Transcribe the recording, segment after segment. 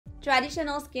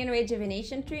Traditional skin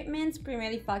rejuvenation treatments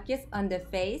primarily focus on the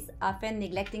face, often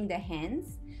neglecting the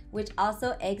hands, which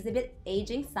also exhibit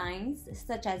aging signs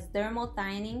such as dermal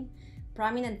thinning,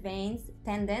 prominent veins,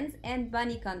 tendons, and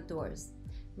bony contours.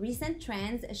 Recent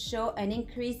trends show an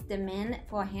increased demand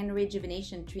for hand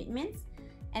rejuvenation treatments,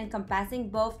 encompassing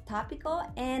both topical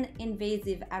and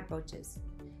invasive approaches.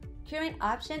 Current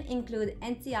options include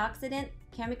antioxidant,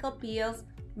 chemical peels,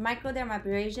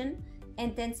 microdermabrasion,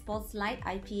 intense pulse light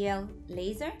IPL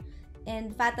laser,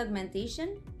 and fat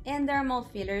augmentation, and dermal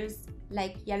fillers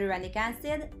like hyaluronic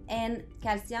acid and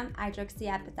calcium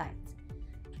hydroxyapatite.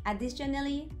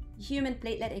 Additionally, human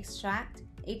platelet extract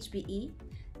 (HPE)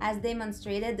 has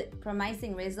demonstrated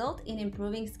promising results in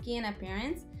improving skin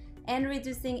appearance and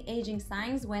reducing aging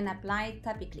signs when applied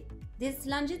topically. This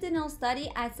longitudinal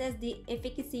study assessed the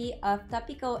efficacy of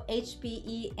topical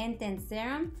HPE Intense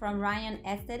Serum from Ryan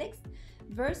Aesthetics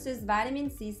versus vitamin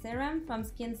C serum from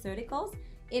Skin Surgicals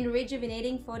in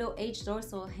rejuvenating photo-aged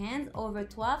dorsal hands over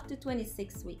 12 to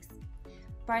 26 weeks.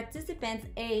 Participants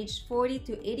aged 40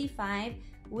 to 85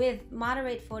 with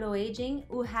moderate photoaging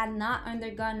who had not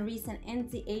undergone recent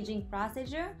anti-aging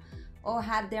procedure or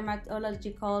had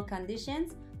dermatological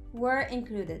conditions were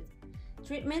included.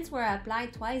 Treatments were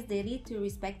applied twice daily to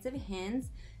respective hands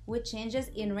with changes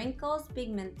in wrinkles,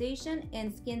 pigmentation,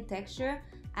 and skin texture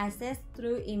assessed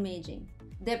through imaging.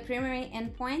 The primary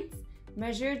endpoints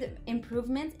measured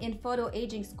improvements in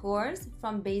photoaging scores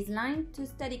from baseline to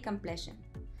study completion.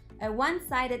 A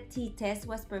one-sided t-test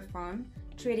was performed,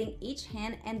 treating each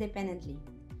hand independently.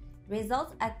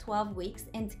 Results at 12 weeks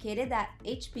indicated that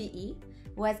HPE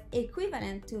was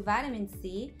equivalent to vitamin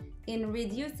C in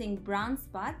reducing brown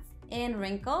spots and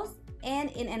wrinkles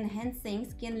and in enhancing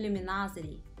skin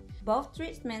luminosity. Both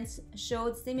treatments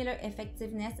showed similar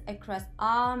effectiveness across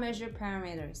all measured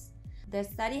parameters. The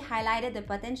study highlighted the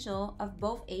potential of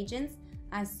both agents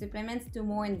as supplements to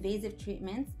more invasive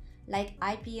treatments like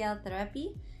IPL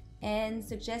therapy and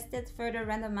suggested further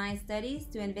randomized studies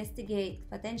to investigate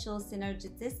potential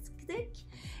synergistic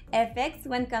effects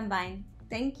when combined.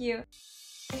 Thank you.